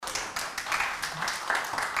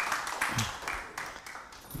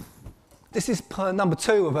This is number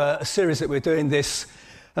 2 of a series that we're doing this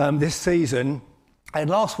season. And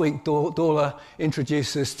last week, Dorla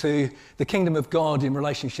introduced us to the kingdom of God in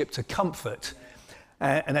relationship to comfort.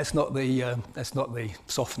 And that's not the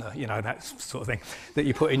softener, that sort of thing that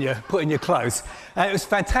you put in your clothes. And it was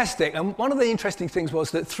fantastic. And one of the interesting things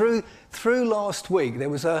was that through last week there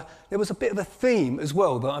was a bit of a theme as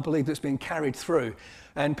well that I believe that's been carried through.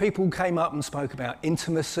 And people came up and spoke about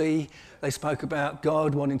intimacy. They spoke about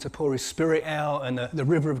God wanting to pour His Spirit out and the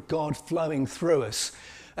river of God flowing through us.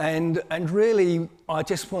 And really, I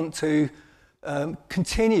just want to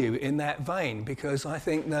continue in that vein, because I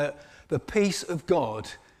think that the peace of God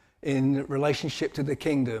in relationship to the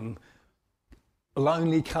kingdom will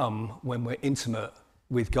only come when we're intimate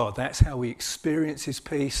with God. That's how we experience His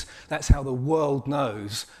peace. That's how the world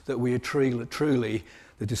knows that we are truly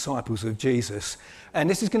the disciples of Jesus. And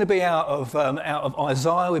this is going to be out of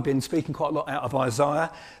Isaiah. We've been speaking quite a lot out of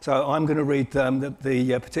Isaiah. So I'm going to read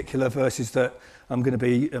the particular verses that I'm going to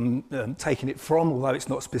be taking it from, although it's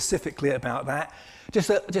not specifically about that. Just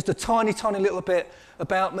a tiny little bit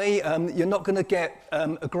about me. You're not going to get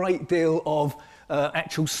a great deal of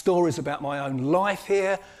actual stories about my own life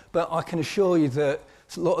here, but I can assure you that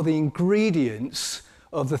a lot of the ingredients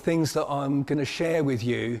of the things that I'm going to share with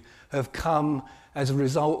you have come as a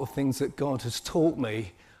result of things that God has taught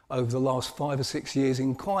me over the last 5 or 6 years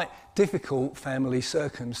in quite difficult family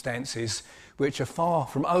circumstances, which are far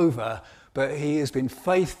from over, but He has been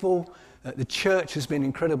faithful. The church has been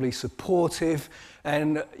incredibly supportive,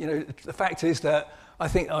 and the fact is that I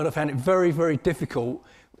think I would have found it very, very difficult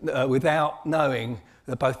without knowing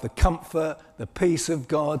that both the comfort, the peace of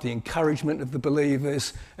God, the encouragement of the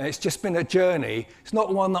believers. And it's just been a journey. It's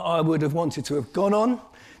not one that I would have wanted to have gone on,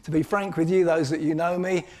 to be frank with you, those that you know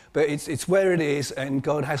me, but it's where it is, and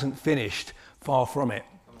God hasn't finished, far from it.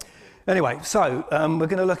 Anyway, so we're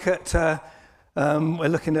going to look at we're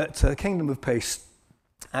looking at Kingdom of Peace,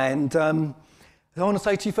 and I want to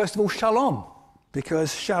say to you first of all, shalom,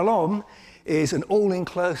 because shalom is an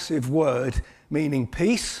all-inclusive word meaning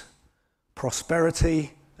peace,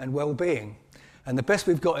 prosperity, and well-being. And the best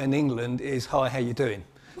we've got in England is hi, how you doing?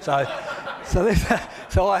 So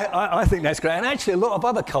I think that's great. And actually, a lot of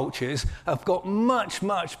other cultures have got much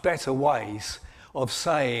better ways of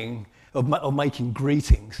saying, of making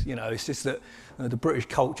greetings. It's just that the British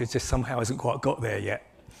culture just somehow hasn't quite got there yet.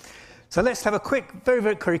 So let's have a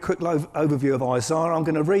very quick overview of Isaiah. I'm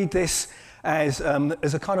going to read this as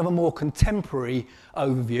a kind of a more contemporary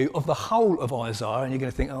overview of the whole of Isaiah, and you're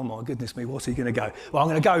going to think, oh my goodness me, what's he going to go? Well, I'm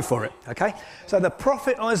going to go for it, okay? So the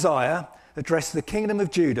prophet Isaiah addressed the kingdom of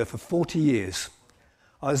Judah for 40 years.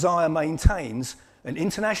 Isaiah maintains an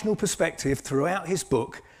international perspective throughout his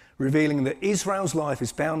book, revealing that Israel's life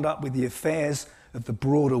is bound up with the affairs of the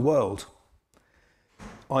broader world.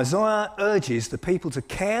 Isaiah urges the people to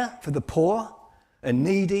care for the poor and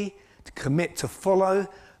needy, to commit to follow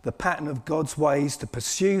the pattern of God's ways, to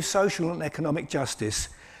pursue social and economic justice,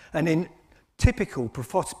 and in typical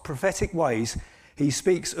prophetic ways, he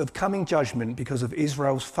speaks of coming judgment because of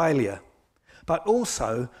Israel's failure, but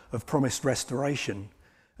also of promised restoration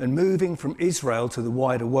and moving from Israel to the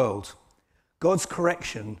wider world. God's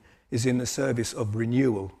correction is in the service of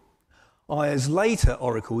renewal. Isaiah's later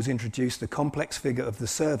oracles introduce the complex figure of the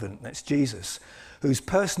servant, that's Jesus, whose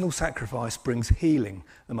personal sacrifice brings healing,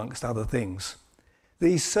 amongst other things.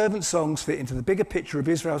 These servant songs fit into the bigger picture of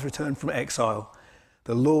Israel's return from exile,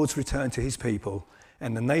 the Lord's return to His people,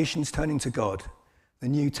 and the nations turning to God. The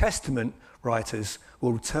New Testament writers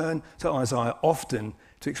will return to Isaiah often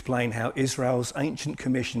to explain how Israel's ancient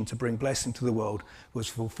commission to bring blessing to the world was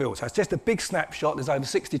fulfilled. So it's just a big snapshot. There's over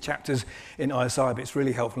 60 chapters in Isaiah, but it's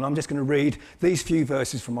really helpful. And I'm just going to read these few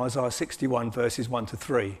verses from Isaiah 61, verses 1 to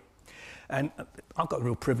 3. And I've got the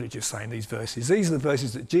real privilege of saying these verses. These are the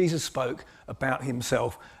verses that Jesus spoke about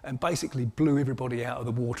Himself and basically blew everybody out of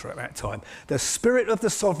the water at that time. The Spirit of the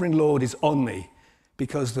Sovereign Lord is on me,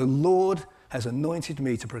 because the Lord has anointed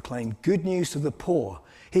me to proclaim good news to the poor.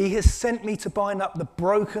 He has sent me to bind up the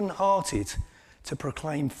brokenhearted, to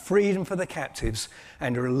proclaim freedom for the captives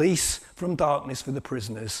and a release from darkness for the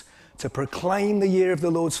prisoners, to proclaim the year of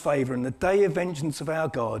the Lord's favour and the day of vengeance of our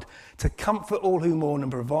God, to comfort all who mourn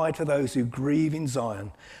and provide for those who grieve in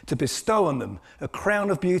Zion, to bestow on them a crown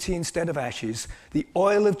of beauty instead of ashes, the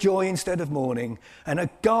oil of joy instead of mourning, and a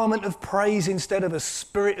garment of praise instead of a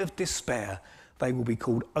spirit of despair. They will be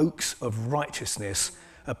called oaks of righteousness,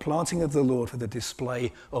 a planting of the Lord for the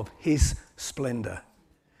display of His splendour.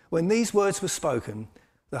 When these words were spoken,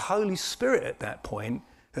 the Holy Spirit at that point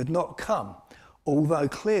had not come, although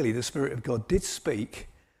clearly the Spirit of God did speak,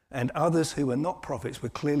 and others who were not prophets were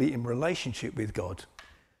clearly in relationship with God.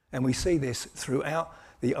 And we see this throughout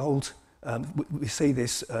the Old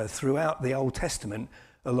throughout the Old Testament,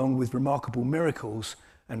 along with remarkable miracles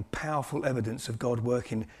and powerful evidence of God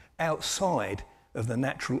working outside of the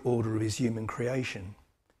natural order of his human creation.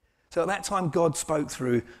 So at that time, God spoke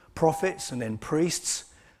through prophets and then priests.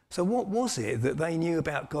 So what was it that they knew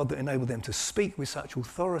about God that enabled them to speak with such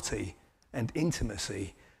authority and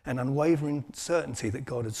intimacy and unwavering certainty that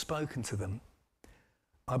God had spoken to them?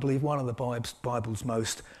 I believe one of the Bible's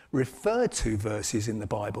most referred to verses in the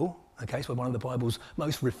Bible, okay, so one of the Bible's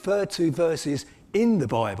most referred to verses in the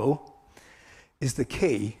Bible is the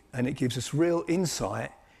key, and it gives us real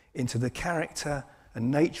insight into the character and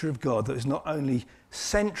nature of God that is not only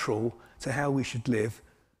central to how we should live,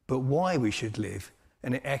 but why we should live,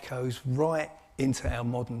 and it echoes right into our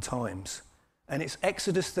modern times. And it's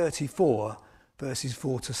Exodus 34, verses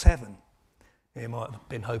 4 to 7. You might have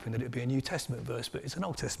been hoping that it would be a New Testament verse, but it's an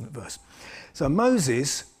Old Testament verse. So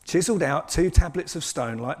Moses chiseled out 2 tablets of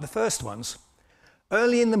stone like the first ones.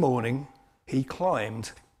 Early in the morning, he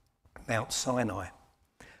climbed Mount Sinai,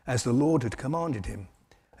 as the Lord had commanded him,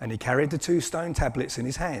 and he carried the 2 stone tablets in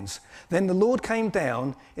his hands. Then the Lord came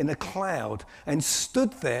down in a cloud and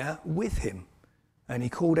stood there with him, and he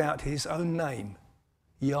called out his own name,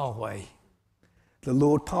 Yahweh. The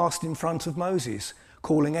Lord passed in front of Moses,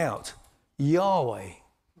 calling out, Yahweh,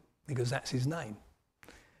 because that's his name.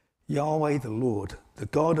 Yahweh the Lord, the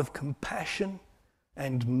God of compassion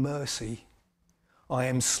and mercy. I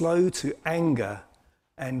am slow to anger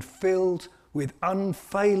and filled with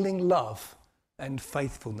unfailing love and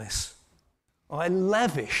faithfulness. I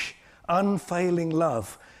lavish unfailing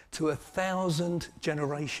love to 1,000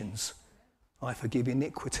 generations. I forgive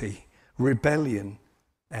iniquity, rebellion,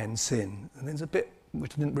 and sin. And there's a bit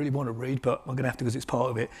which I didn't really want to read, but I'm going to have to because it's part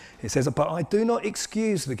of it. It says, but I do not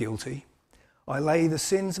excuse the guilty. I lay the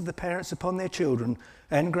sins of the parents upon their children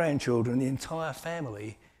and grandchildren. The entire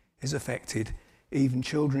family is affected, even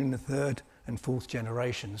children in the 3rd and 4th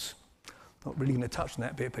generations. Not really going to touch on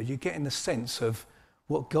that bit, but you're getting the sense of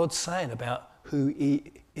what God's saying about who he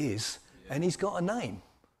is. And he's got a name,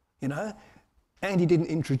 you know. And he didn't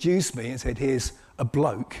introduce me and said, here's a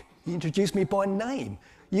bloke. He introduced me by name.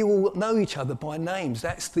 You all know each other by names.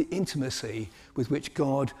 That's the intimacy with which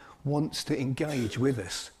God wants to engage with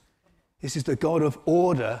us. This is the God of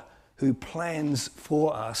order who plans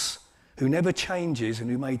for us, who never changes and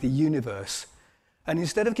who made the universe. And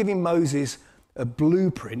instead of giving Moses a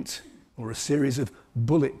blueprint or a series of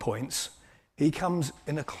bullet points, he comes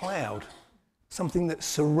in a cloud, something that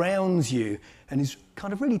surrounds you and is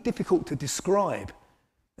kind of really difficult to describe.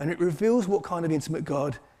 And it reveals what kind of intimate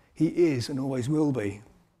God he is and always will be.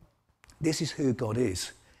 This is who God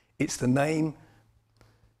is. It's the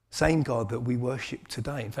same God that we worship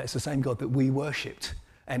today. In fact, it's the same God that we worshipped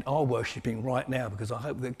and are worshipping right now, because I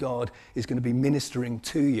hope that God is going to be ministering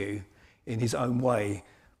to you in his own way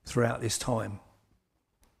throughout this time.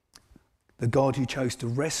 The God who chose to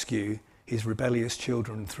rescue his rebellious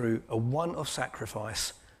children through a one-off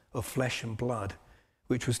sacrifice of flesh and blood,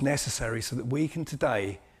 which was necessary so that we can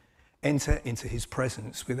today enter into his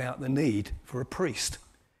presence without the need for a priest.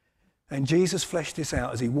 And Jesus fleshed this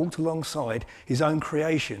out as he walked alongside his own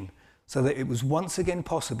creation so that it was once again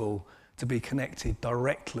possible to be connected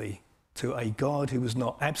directly to a God who was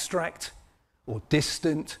not abstract or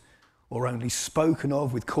distant or only spoken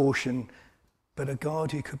of with caution, but a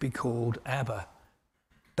God who could be called Abba,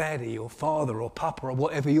 Daddy or Father or Papa or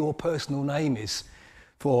whatever your personal name is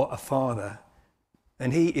for a father.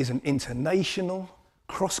 And he is an international,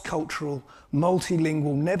 cross-cultural,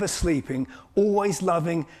 multilingual, never sleeping, always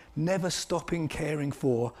loving, never stopping caring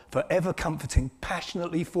for, forever comforting,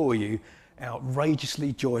 passionately for you,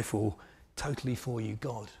 outrageously joyful, totally for you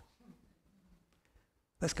God.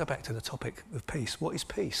 Let's go back to the topic of peace. What is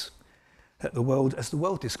peace? As the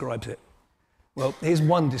world describes it. Well, here's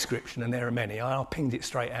one description, and there are many. I pinged it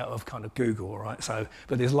straight out of kind of Google, all right?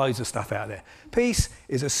 But there's loads of stuff out there. Peace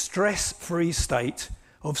is a stress-free state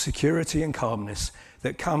of security and calmness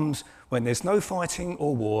that comes when there's no fighting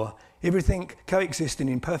or war, everything coexisting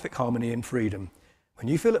in perfect harmony and freedom. When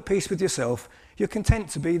you feel at peace with yourself, you're content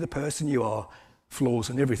to be the person you are, flaws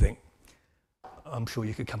and everything. I'm sure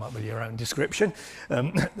you could come up with your own description.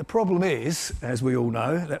 The problem is, as we all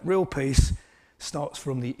know, that real peace starts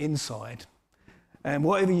from the inside. And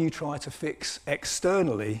whatever you try to fix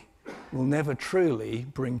externally will never truly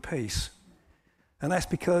bring peace. And that's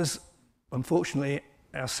because, unfortunately,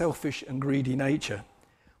 our selfish and greedy nature,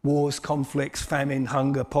 wars, conflicts, famine,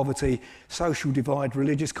 hunger, poverty, social divide,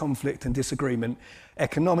 religious conflict and disagreement,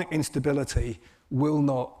 economic instability will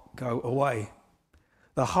not go away.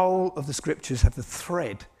 The whole of the scriptures have the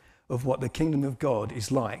thread of what the kingdom of God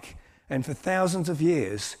is like. And for thousands of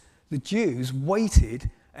years, the Jews waited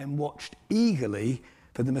and watched eagerly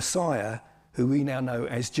for the Messiah, who we now know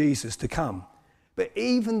as Jesus, to come. But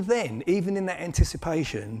even then, even in that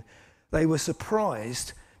anticipation, they were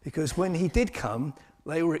surprised because when he did come,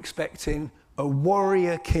 they were expecting a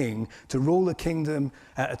warrior king to rule the kingdom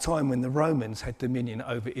at a time when the Romans had dominion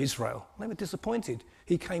over Israel. They were disappointed.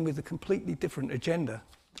 He came with a completely different agenda.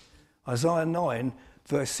 Isaiah 9,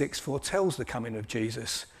 verse 6 foretells the coming of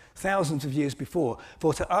Jesus thousands of years before.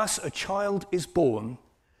 For to us a child is born,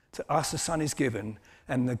 to us a son is given,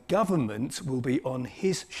 and the government will be on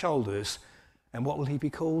his shoulders. And what will he be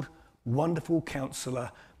called? Wonderful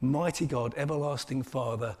Counselor, Mighty God, Everlasting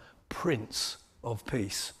Father, Prince of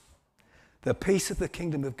Peace. The peace of the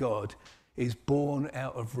kingdom of God is born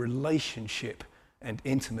out of relationship and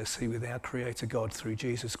intimacy with our Creator God through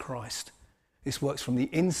Jesus Christ. This works from the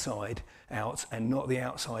inside out and not the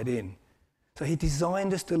outside in. So he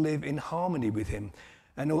designed us to live in harmony with him.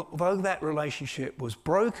 And although that relationship was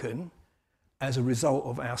broken as a result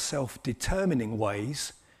of our self-determining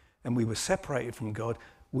ways, and we were separated from God,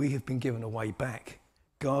 we have been given a way back.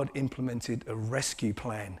 God implemented a rescue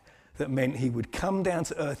plan that meant he would come down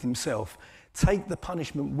to earth himself, take the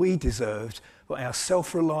punishment we deserved for our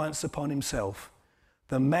self-reliance upon himself.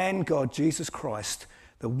 The man God, Jesus Christ,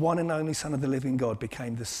 the one and only Son of the living God,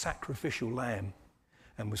 became the sacrificial lamb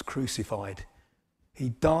and was crucified. He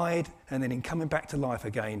died, and then in coming back to life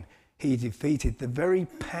again, he defeated the very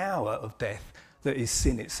power of death that is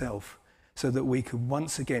sin itself, so that we could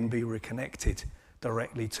once again be reconnected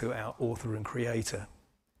directly to our author and creator.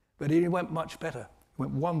 But he went much better. He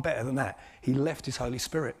went one better than that. He left his Holy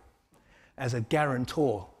Spirit as a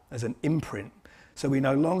guarantor, as an imprint. So we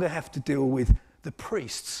no longer have to deal with the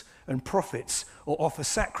priests and prophets or offer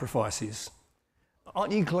sacrifices.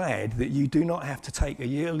 Aren't you glad that you do not have to take a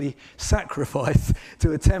yearly sacrifice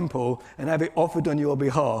to a temple and have it offered on your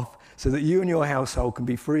behalf so that you and your household can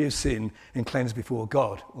be free of sin and cleansed before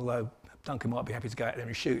God? Although Duncan might be happy to go out there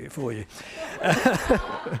and shoot it for you.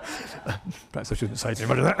 Perhaps I shouldn't say too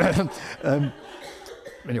much of that.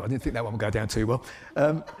 Anyway, I didn't think that one would go down too well.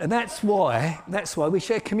 And that's why we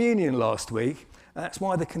shared communion last week. That's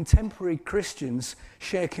why the contemporary Christians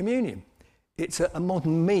share communion. It's a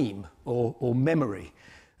modern meme or memory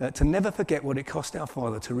to never forget what it cost our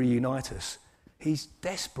Father to reunite us. He's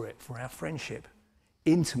desperate for our friendship,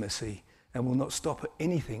 intimacy, and will not stop at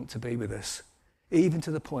anything to be with us, even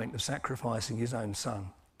to the point of sacrificing his own son.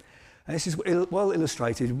 And this is well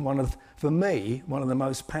illustrated in for me, one of the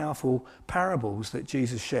most powerful parables that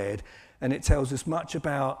Jesus shared, and it tells us much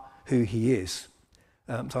about who he is.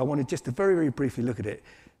 So I wanted just to very, very briefly look at it,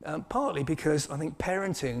 partly because I think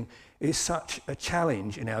parenting is such a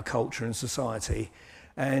challenge in our culture and society,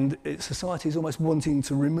 and society is almost wanting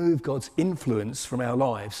to remove God's influence from our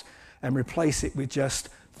lives and replace it with just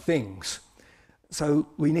things. So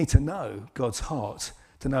we need to know God's heart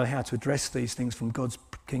to know how to address these things from God's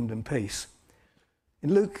kingdom peace.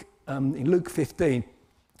 In Luke 15,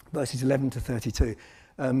 verses 11 to 32,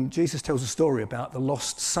 Jesus tells a story about the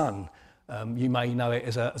lost son. You may know it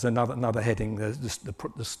as another heading,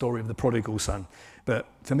 the story of the prodigal son. But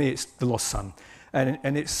for me, it's the lost son.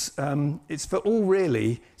 And it's for all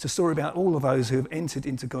really, it's a story about all of those who have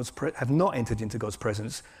not entered into God's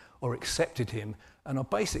presence or accepted him and are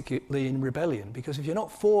basically in rebellion. Because if you're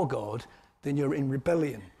not for God, then you're in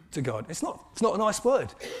rebellion to God. It's not a nice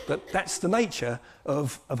word, but that's the nature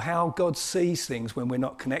of how God sees things when we're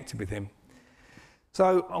not connected with him.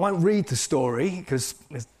 So I won't read the story because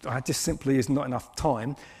I just simply is not enough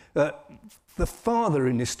time. But the father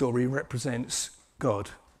in this story represents God.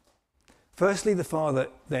 Firstly, the father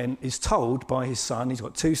then is told by his son, he's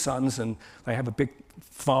got two sons and they have a big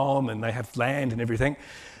farm and they have land and everything.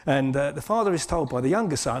 And the father is told by the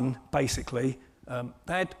younger son, basically,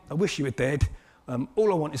 Dad, I wish you were dead.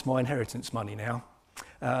 All I want is my inheritance money now.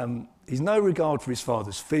 He's no regard for his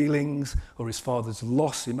father's feelings or his father's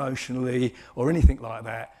loss emotionally or anything like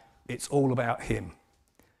that. It's all about him.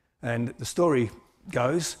 And the story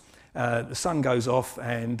goes, the son goes off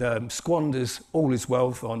and squanders all his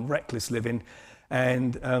wealth on reckless living,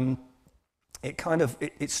 and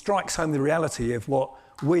it strikes home the reality of what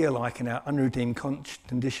we are like in our unredeemed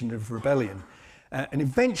condition of rebellion. And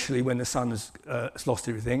eventually, when the son has lost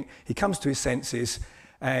everything, he comes to his senses,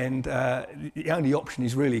 and the only option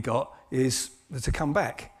he's really got is to come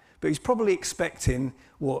back. But he's probably expecting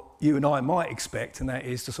what you and I might expect, and that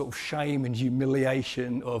is the sort of shame and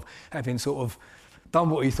humiliation of having sort of done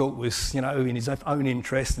what he thought was, in his own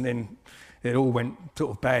interest, and then it all went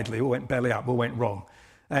sort of badly, all went belly up, all went wrong.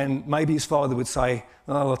 And maybe his father would say,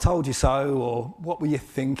 "Oh, I told you so," or "What were you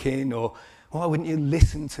thinking?" or "Why wouldn't you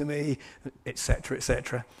listen to me?" etc.,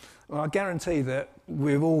 etc. Well, I guarantee that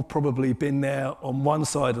we've all probably been there on one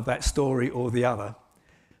side of that story or the other.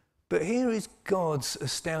 But here is God's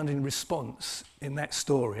astounding response in that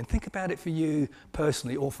story. And think about it for you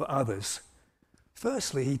personally or for others.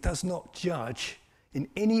 Firstly, he does not judge in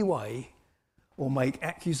any way or make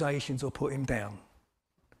accusations or put him down.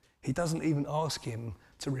 He doesn't even ask him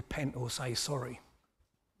to repent or say sorry.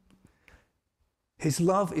 His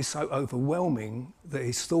love is so overwhelming that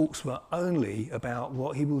his thoughts were only about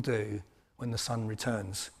what he will do when the Son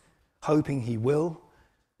returns, hoping he will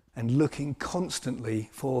and looking constantly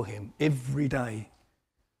for him every day.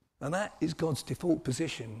 And that is God's default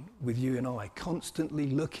position with you and I,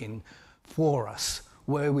 constantly looking for us,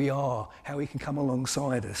 where we are, how he can come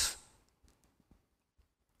alongside us.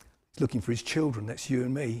 He's looking for his children, that's you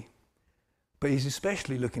and me. But he's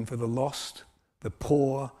especially looking for the lost, the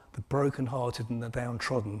poor, the broken-hearted and the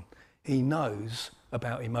downtrodden. He knows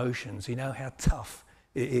about emotions. He knows how tough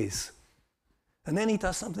it is. And then he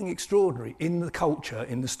does something extraordinary in the culture,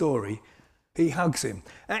 in the story. He hugs him.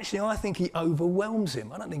 Actually, I think he overwhelms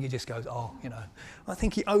him. I don't think he just goes, "Oh, you know." I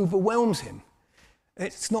think he overwhelms him.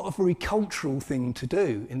 It's not a very cultural thing to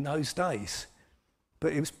do in those days,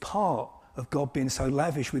 but it was part of God being so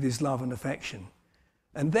lavish with his love and affection.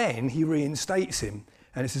 And then he reinstates him,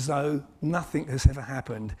 and it's as though nothing has ever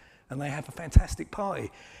happened, and they have a fantastic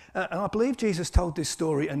party. And I believe Jesus told this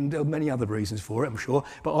story, and there are many other reasons for it, I'm sure,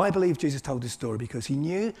 but I believe Jesus told this story because he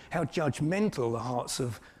knew how judgmental the hearts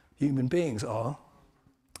of human beings are,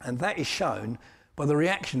 and that is shown by the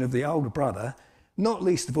reaction of the older brother, not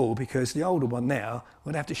least of all because the older one now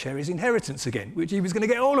would have to share his inheritance again, which he was going to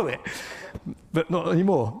get all of it, but not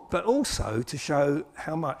anymore. But also to show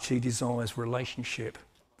how much he desires relationship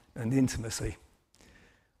and intimacy.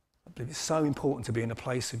 I believe it's so important to be in a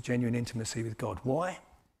place of genuine intimacy with God. Why?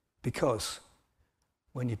 Because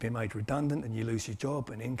when you've been made redundant and you lose your job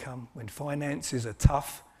and income, when finances are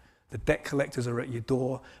tough, the debt collectors are at your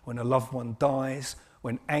door, when a loved one dies,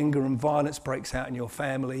 when anger and violence breaks out in your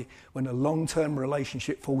family, when a long-term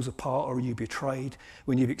relationship falls apart or you're betrayed,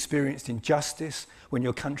 when you've experienced injustice, when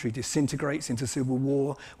your country disintegrates into civil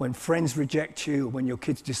war, when friends reject you, or when your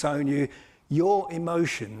kids disown you, your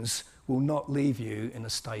emotions will not leave you in a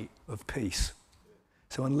state of peace.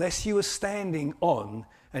 So unless you are standing on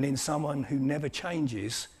and in someone who never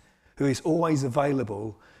changes, who is always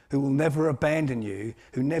available, who will never abandon you,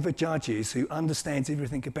 who never judges, who understands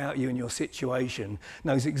everything about you and your situation,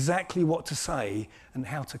 knows exactly what to say and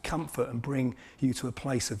how to comfort and bring you to a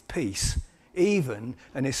place of peace, even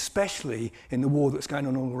and especially in the war that's going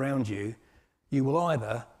on all around you, you will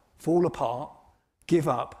either fall apart, give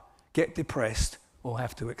up, get depressed, or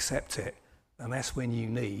have to accept it. And that's when you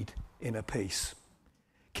need inner peace.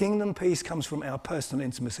 Kingdom peace comes from our personal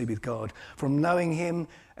intimacy with God, from knowing him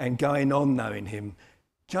and going on knowing him.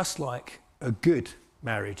 Just like a good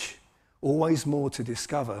marriage, always more to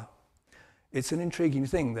discover. It's an intriguing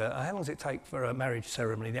thing that how long does it take for a marriage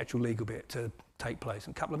ceremony, the actual legal bit, to take place?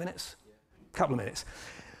 A couple of minutes? A couple of minutes.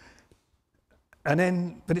 And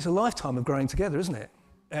then, but it's a lifetime of growing together, isn't it?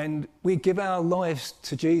 And we give our lives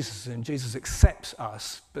to Jesus and Jesus accepts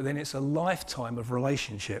us, but then it's a lifetime of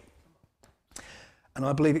relationship. And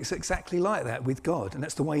I believe it's exactly like that with God, and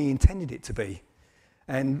that's the way he intended it to be.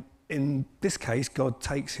 And in this case, God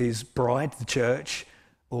takes his bride, the church,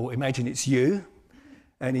 or imagine it's you,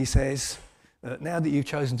 and he says, now that you've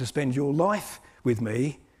chosen to spend your life with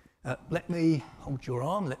me, let me hold your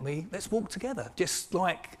arm, let's walk together. Just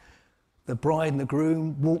like the bride and the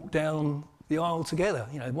groom walk down the aisle together.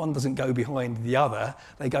 You know, one doesn't go behind the other,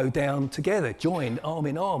 they go down together, joined arm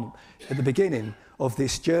in arm at the beginning of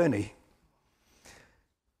this journey.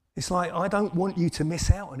 It's like, I don't want you to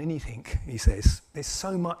miss out on anything, he says. There's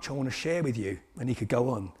so much I want to share with you. And he could go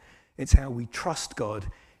on. It's how we trust God,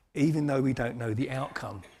 even though we don't know the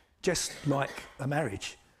outcome. Just like a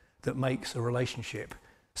marriage that makes a relationship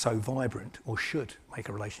so vibrant, or should make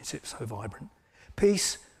a relationship so vibrant.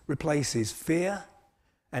 Peace replaces fear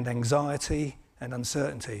and anxiety and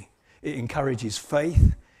uncertainty. It encourages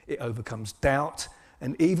faith, it overcomes doubt,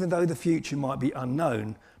 and even though the future might be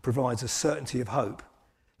unknown, provides a certainty of hope.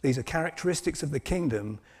 These are characteristics of the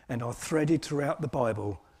kingdom and are threaded throughout the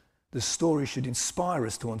Bible. The story should inspire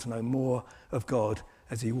us to want to know more of God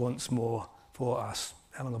as he wants more for us.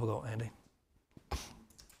 How long have I got, Andy? 5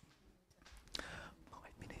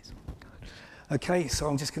 minutes. Okay, so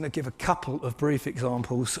I'm just going to give a couple of brief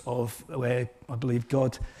examples of where I believe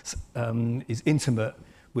God is intimate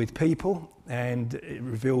with people, and it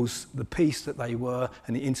reveals the peace that they were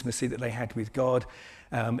and the intimacy that they had with God,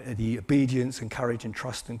 the obedience and courage and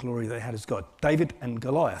trust and glory they had as God. David and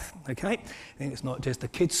Goliath, okay? And it's not just a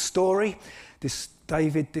kid's story. This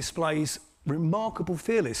David displays remarkable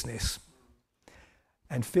fearlessness.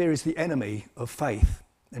 And fear is the enemy of faith,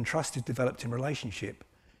 and trust is developed in relationship.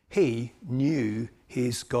 He knew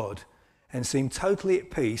his God and seemed totally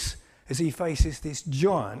at peace as he faces this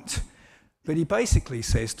giant. But he basically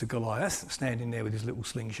says to Goliath, standing there with his little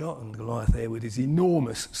slingshot, and Goliath there with his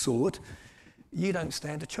enormous sword, you don't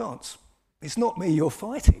stand a chance. It's not me you're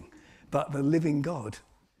fighting, but the living God.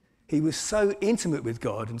 He was so intimate with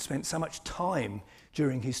God and spent so much time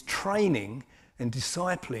during his training and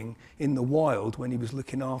discipling in the wild when he was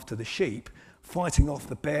looking after the sheep, fighting off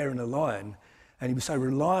the bear and the lion. And he was so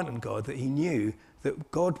reliant on God that he knew that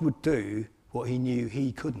God would do what he knew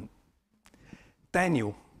he couldn't.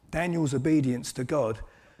 Daniel's obedience to God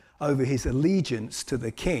over his allegiance to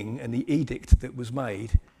the king and the edict that was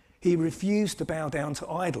made, he refused to bow down to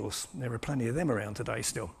idols. There are plenty of them around today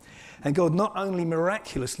still. And God not only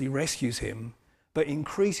miraculously rescues him, but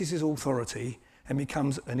increases his authority and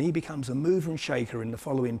he becomes a mover and shaker in the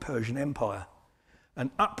following Persian Empire,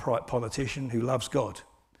 an upright politician who loves God.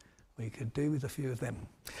 We could do with a few of them.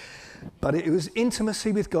 But it was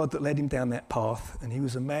intimacy with God that led him down that path, and he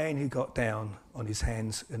was a man who got down on his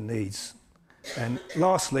hands and knees. And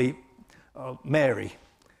lastly, Mary,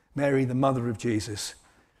 the mother of Jesus.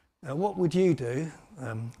 Now, what would you do,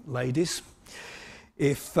 ladies,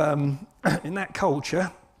 if in that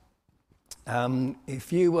culture,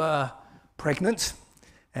 if you were pregnant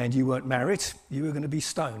and you weren't married, you were going to be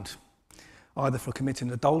stoned, either for committing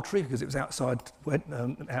adultery, because it was outside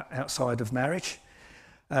of marriage,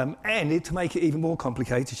 and to make it even more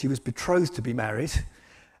complicated, she was betrothed to be married,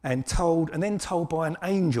 and then told by an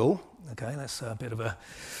angel, okay, that's a bit of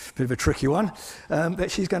a tricky one, that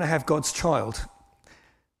she's going to have God's child.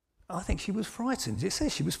 I think she was frightened. It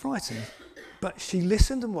says she was frightened, but she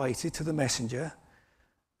listened and waited to the messenger,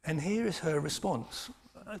 and here is her response.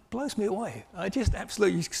 It blows me away. Just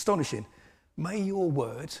absolutely astonishing. May your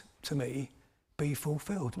word to me be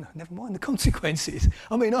fulfilled. No, never mind the consequences.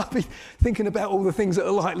 I mean, I've been thinking about all the things that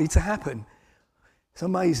are likely to happen. It's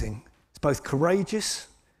amazing. It's both courageous,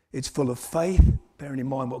 it's full of faith, bearing in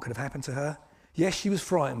mind what could have happened to her. Yes, she was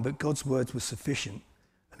frightened, but God's words were sufficient.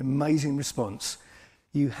 An amazing response.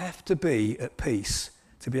 You have to be at peace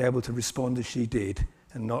to be able to respond as she did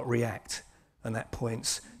and not react. And that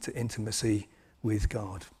points to intimacy with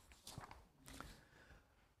God.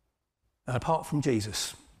 And apart from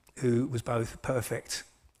Jesus, who was both perfect,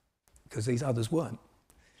 because these others weren't,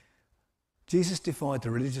 Jesus defied the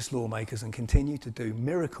religious lawmakers and continued to do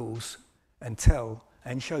miracles and tell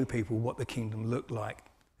and show people what the kingdom looked like.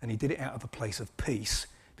 And he did it out of a place of peace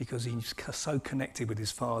because he was so connected with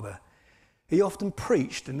his Father. He often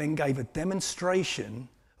preached and then gave a demonstration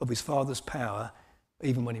of his Father's power,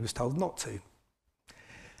 even when he was told not to.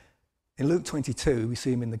 In Luke 22, we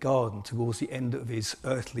see him in the garden towards the end of his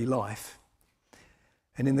earthly life.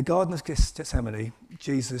 And in the Garden of Gethsemane,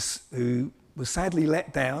 Jesus, who was sadly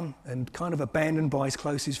let down and kind of abandoned by his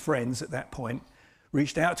closest friends at that point,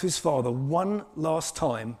 reached out to his Father one last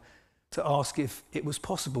time to ask if it was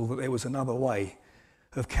possible that there was another way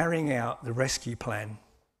of carrying out the rescue plan.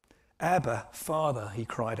 Abba, Father, he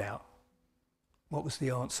cried out. What was the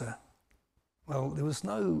answer? Well, there was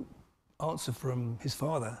no answer from his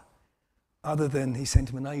Father other than he sent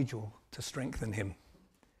him an angel to strengthen him.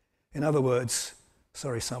 In other words,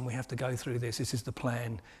 sorry, son, we have to go through this. This is the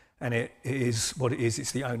plan, and it is what it is.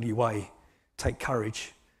 It's the only way. Take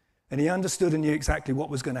courage. And he understood and knew exactly what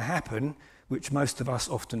was going to happen, which most of us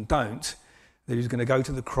often don't, that he was going to go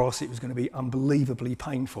to the cross. It was going to be unbelievably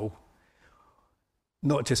painful,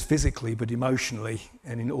 not just physically, but emotionally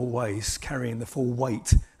and in all ways, carrying the full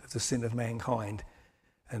weight of the sin of mankind.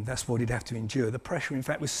 And that's what he'd have to endure. The pressure, in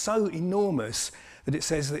fact, was so enormous that it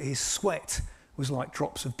says that his sweat was like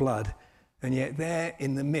drops of blood. And yet there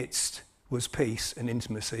in the midst was peace and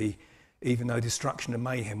intimacy, even though destruction and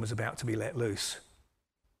mayhem was about to be let loose.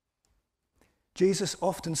 Jesus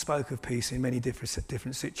often spoke of peace in many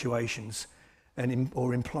different situations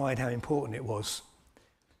or implied how important it was.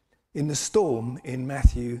 In the storm in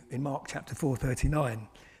Mark chapter 4:39,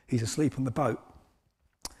 he's asleep on the boat.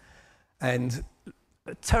 And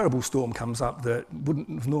a terrible storm comes up that wouldn't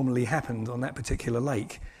have normally happened on that particular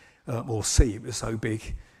lake or sea. It was so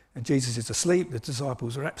big. And Jesus is asleep. The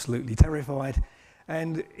disciples are absolutely terrified.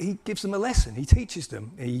 And he gives them a lesson. He teaches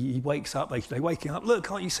them. He wakes up. They wake him up. Look,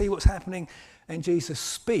 can't you see what's happening? And Jesus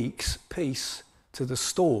speaks peace to the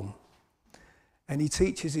storm. And he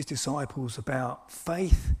teaches his disciples about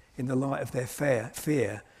faith in the light of their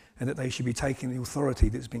fear, and that they should be taking the authority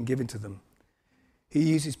that's been given to them. He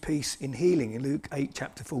uses peace in healing. In Luke 8,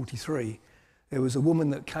 chapter 43, there was a woman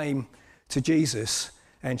that came to Jesus,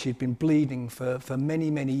 and she'd been bleeding for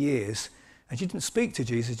many, many years. And she didn't speak to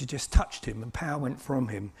Jesus, she just touched him, and power went from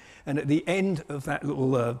him. And at the end of that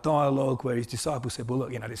little dialogue where his disciples said, well,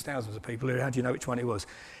 look, there's thousands of people here, how do you know which one it was?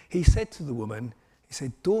 He said to the woman, he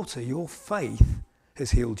said, daughter, your faith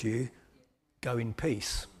has healed you, go in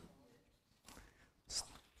peace.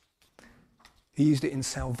 He used it in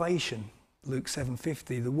salvation, Luke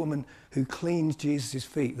 7:50, the woman who cleaned Jesus'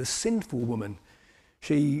 feet, the sinful woman.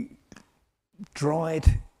 She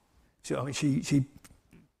dried,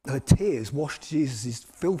 her tears washed Jesus'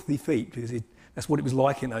 filthy feet, because that's what it was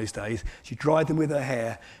like in those days. She dried them with her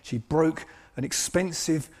hair. She broke an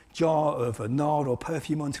expensive jar of a nard or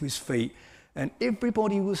perfume onto his feet, and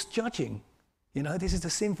everybody was judging. This is a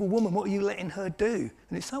sinful woman. What are you letting her do?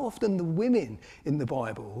 And it's so often the women in the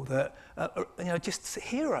Bible that are just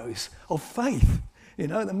heroes of faith. The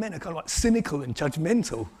men are kind of like cynical and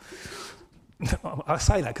judgmental. I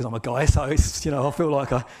say that because I'm a guy, so it's, I feel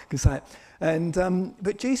like I can say it. And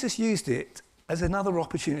but Jesus used it as another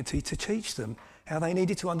opportunity to teach them how they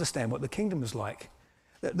needed to understand what the kingdom was like.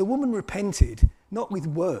 The woman repented, not with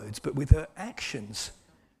words, but with her actions.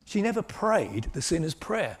 She never prayed the sinner's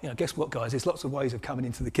prayer. Guess what, guys? There's lots of ways of coming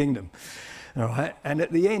into the kingdom. All right? And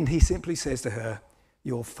at the end, he simply says to her,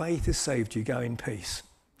 your faith has saved you, go in peace.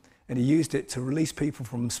 And he used it to release people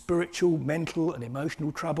from spiritual, mental, and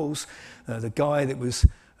emotional troubles. The guy that was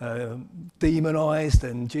demonized,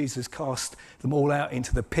 and Jesus cast them all out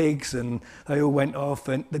into the pigs, and they all went off,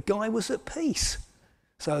 and the guy was at peace.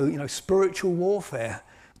 So, spiritual warfare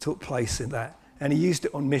took place in that. And he used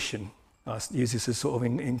it on mission. I use this as sort of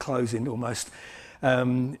in closing almost.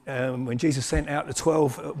 When Jesus sent out the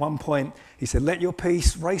 12 at one point, he said, let your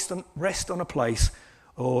peace rest on a place,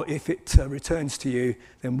 or if it returns to you,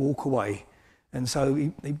 then walk away. And so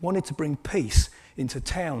he wanted to bring peace into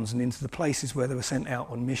towns and into the places where they were sent out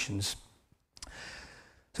on missions.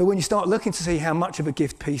 So when you start looking to see how much of a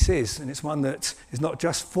gift peace is, and it's one that is not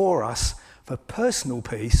just for us, for personal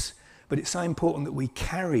peace, but it's so important that we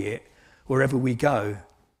carry it wherever we go,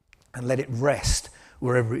 and let it rest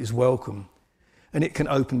wherever it is welcome. And it can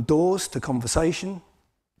open doors to conversation,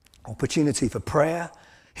 opportunity for prayer,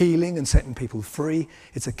 healing and setting people free.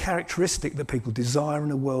 It's a characteristic that people desire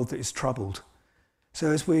in a world that is troubled.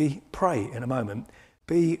 So as we pray in a moment,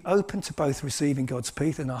 be open to both receiving God's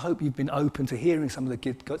peace, and I hope you've been open to hearing some of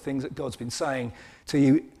the things that God's been saying to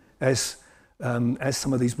you as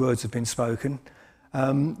some of these words have been spoken.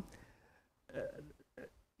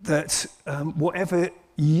 Whatever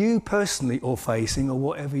you personally are facing, or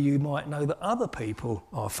whatever you might know that other people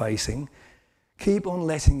are facing, keep on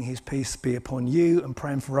letting his peace be upon you and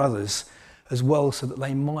praying for others as well, so that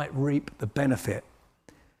they might reap the benefit.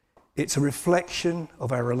 It's a reflection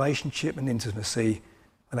of our relationship and intimacy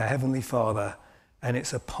with our Heavenly Father, and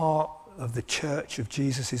it's a part of the church of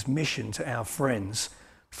Jesus' mission to our friends,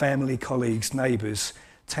 family, colleagues, neighbours,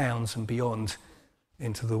 towns and beyond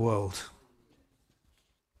into the world.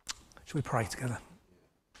 Shall we pray together?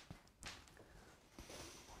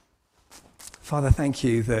 Father, thank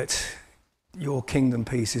you that your kingdom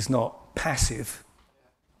peace is not passive.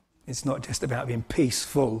 It's not just about being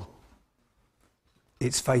peaceful.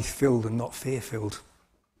 It's faith-filled and not fear-filled.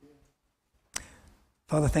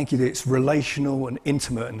 Father, thank you that it's relational and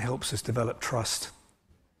intimate and helps us develop trust.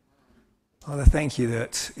 Father, thank you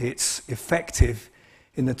that it's effective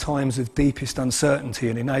in the times of deepest uncertainty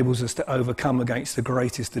and enables us to overcome against the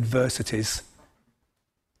greatest adversities.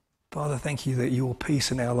 Father, thank you that your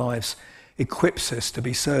peace in our lives equips us to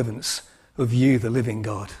be servants of you, the living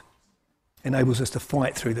God. Enables us to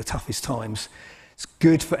fight through the toughest times. It's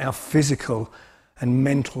good for our physical and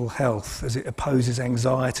mental health as it opposes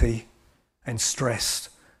anxiety and stress,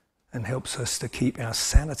 and helps us to keep our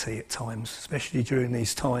sanity at times, especially during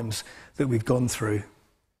these times that we've gone through.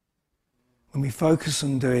 When we focus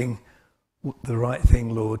on doing the right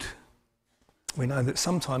thing, Lord, we know that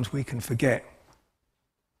sometimes we can forget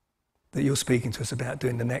that you're speaking to us about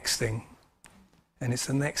doing the next thing. And it's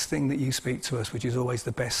the next thing that you speak to us, which is always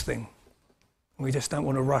the best thing. We just don't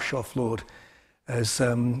want to rush off, Lord, as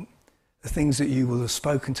the things that you will have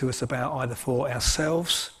spoken to us about, either for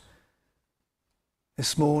ourselves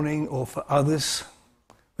this morning or for others.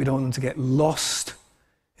 We don't want them to get lost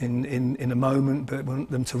in a moment, but we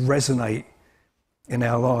want them to resonate in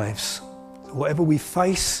our lives. So whatever we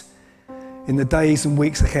face in the days and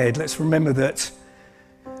weeks ahead, let's remember that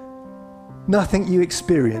nothing you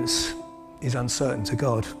experience is uncertain to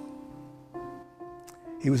God.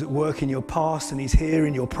 He was at work in your past, and he's here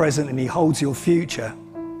in your present, and he holds your future.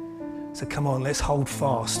 So come on, let's hold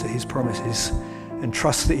fast to his promises and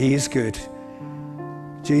trust that he is good.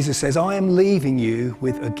 Jesus says, I am leaving you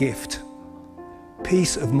with a gift,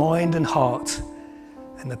 peace of mind and heart,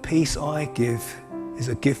 and the peace I give is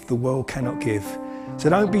a gift the world cannot give. So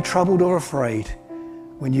don't be troubled or afraid.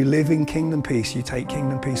 When you live in kingdom peace, you take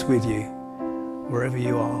kingdom peace with you, wherever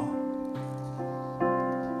you are.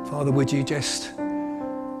 Father, would you just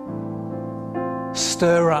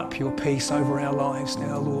stir up your peace over our lives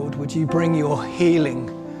now, Lord? Would you bring your healing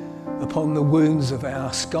upon the wounds of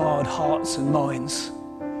our scarred hearts and minds?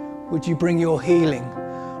 Would you bring your healing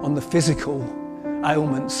on the physical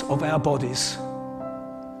ailments of our bodies?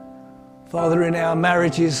 Father, in our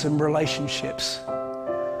marriages and relationships,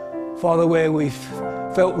 Father, where we've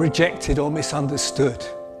felt rejected or misunderstood,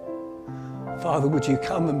 Father, would you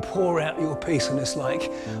come and pour out your peace on us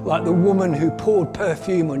like the woman who poured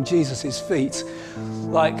perfume on Jesus' feet,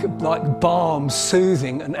 like balm,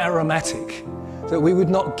 soothing and aromatic, that we would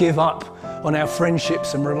not give up on our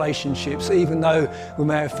friendships and relationships, even though we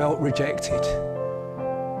may have felt rejected.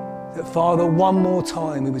 That, Father, one more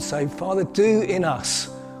time we would say, Father, do in us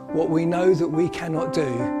what we know that we cannot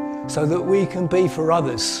do, so that we can be for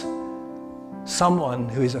others someone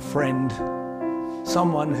who is a friend,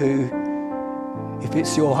 someone who, if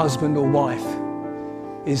it's your husband or wife,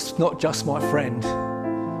 is not just my friend,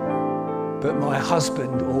 but my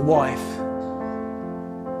husband or wife,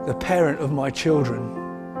 the parent of my children,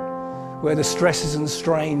 where the stresses and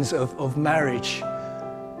strains of marriage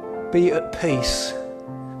be at peace,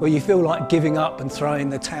 where you feel like giving up and throwing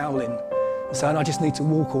the towel in and saying, I just need to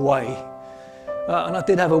walk away. And I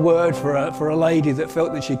did have a word for a lady that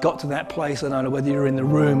felt that she got to that place. I don't know whether you're in the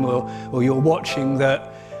room or you're watching,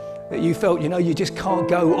 that you felt, you just can't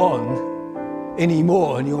go on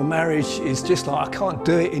anymore, and your marriage is just like, I can't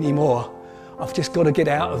do it anymore. I've just got to get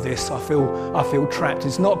out of this. I feel trapped.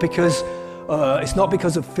 It's not because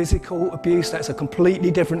of physical abuse. That's a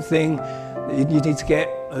completely different thing. You need to get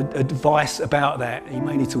advice about that. You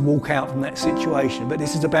may need to walk out from that situation. But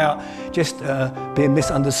this is about just being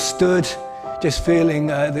misunderstood, just feeling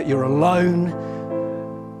that you're alone.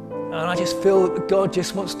 And I just feel that God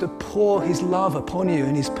just wants to pour his love upon you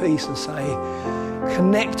and his peace and say,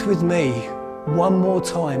 connect with me one more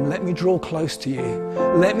time. Let me draw close to you.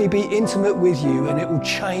 Let me be intimate with you, and it will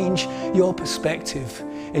change your perspective.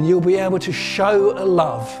 And you'll be able to show a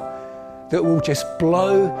love that will just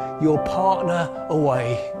blow your partner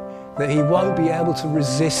away, that he won't be able to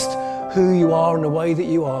resist who you are and the way that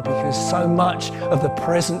you are, because so much of the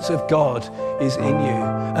presence of God is in you.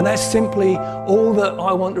 And that's simply all that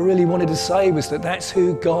I really wanted to say, was that that's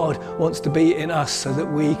who God wants to be in us, so that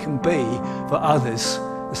we can be for others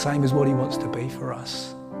the same as what he wants to be for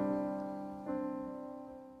us.